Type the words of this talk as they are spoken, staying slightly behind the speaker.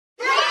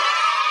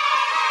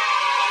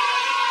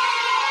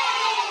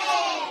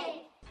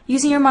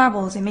Using Your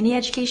Marbles, a mini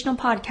educational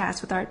podcast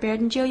with Art Baird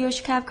and Jill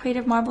Yoshikav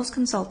Creative Marbles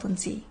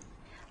Consultancy.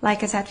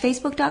 Like us at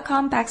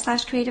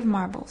facebook.com/Creative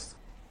Marbles.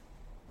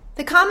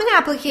 The Common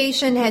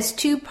Application has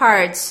two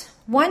parts.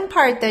 One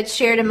part that's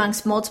shared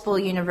amongst multiple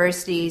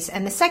universities,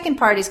 and the second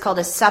part is called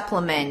a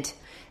supplement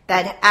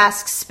that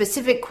asks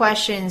specific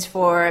questions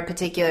for a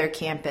particular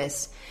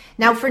campus.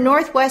 Now, for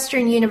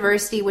Northwestern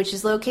University, which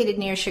is located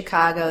near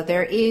Chicago,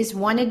 there is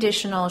one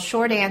additional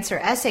short answer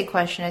essay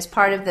question as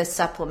part of the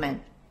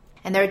supplement.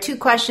 And there are two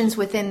questions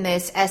within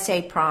this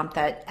essay prompt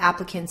that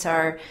applicants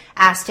are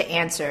asked to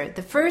answer.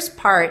 The first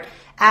part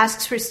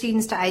asks for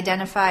students to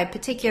identify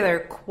particular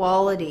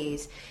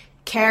qualities,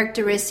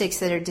 characteristics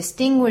that are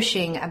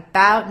distinguishing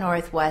about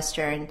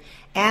Northwestern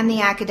and the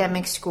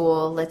academic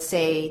school, let's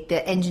say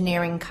the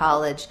engineering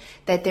college,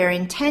 that they're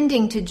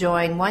intending to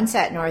join once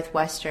at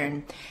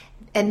Northwestern.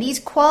 And these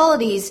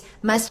qualities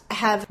must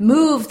have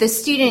moved the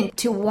student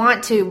to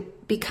want to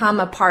become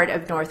a part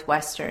of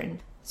Northwestern.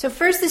 So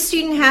first the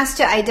student has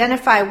to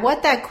identify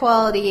what that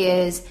quality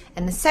is,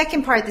 and the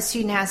second part the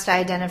student has to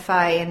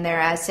identify in their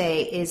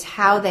essay is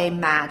how they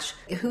match,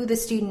 who the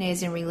student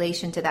is in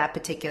relation to that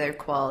particular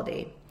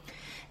quality.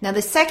 Now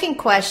the second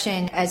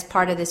question as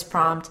part of this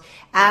prompt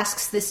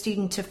asks the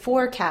student to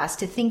forecast,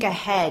 to think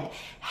ahead,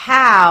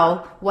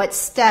 what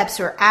steps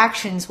or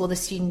actions will the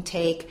student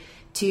take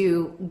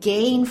to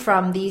gain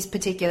from these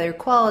particular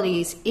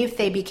qualities if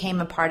they became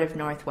a part of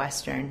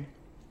Northwestern.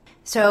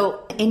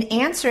 So in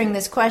answering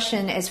this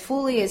question as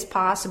fully as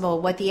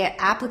possible, what the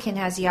applicant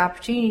has the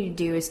opportunity to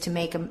do is to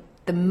make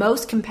the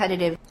most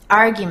competitive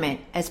argument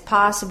as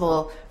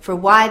possible for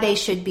why they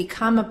should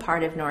become a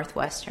part of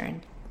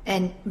Northwestern,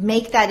 and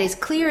make that as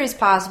clear as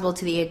possible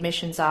to the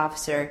admissions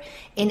officer.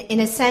 In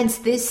a sense,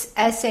 this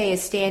essay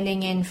is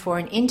standing in for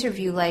an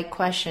interview-like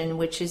question,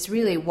 which is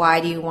really,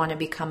 why do you want to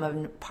become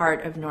a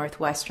part of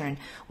Northwestern?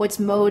 What's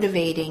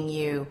motivating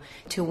you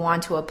to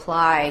want to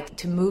apply,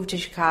 to move to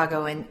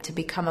Chicago and to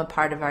become a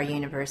part of our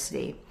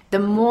university? The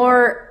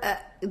more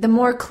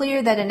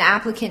clear that an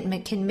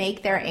applicant can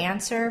make their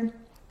answer,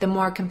 the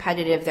more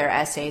competitive their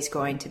essay is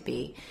going to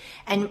be.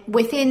 And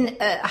within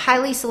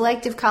highly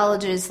selective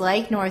colleges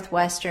like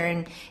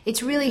Northwestern,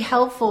 it's really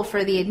helpful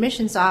for the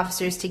admissions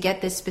officers to get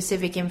this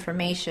specific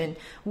information.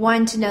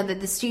 One, to know that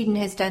the student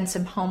has done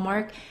some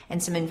homework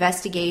and some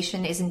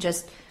investigation, isn't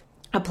just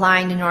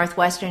applying to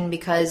Northwestern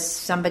because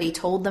somebody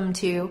told them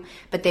to,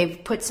 but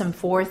they've put some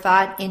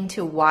forethought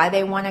into why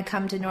they want to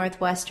come to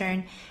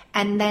Northwestern.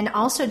 And then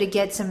also to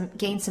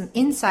gain some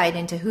insight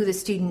into who the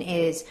student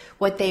is,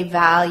 what they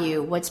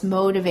value, what's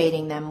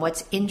motivating them,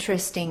 what's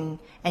interesting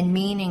and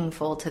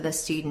meaningful to the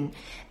student.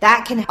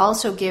 That can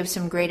also give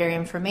some greater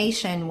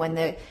information when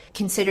they're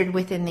considered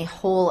within the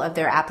whole of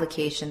their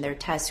application, their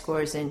test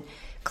scores and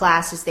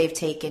classes they've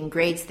taken,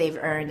 grades they've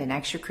earned, and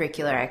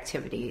extracurricular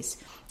activities.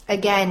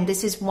 Again,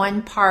 this is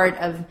one part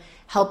of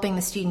helping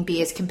the student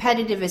be as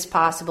competitive as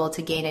possible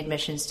to gain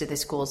admissions to the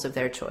schools of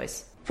their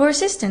choice. For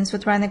assistance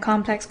with writing the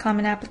complex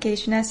Common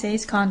Application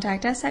essays,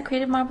 contact us at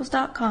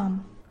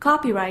creativemarbles.com.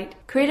 Copyright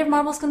Creative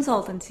Marbles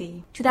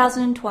Consultancy,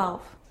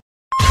 2012.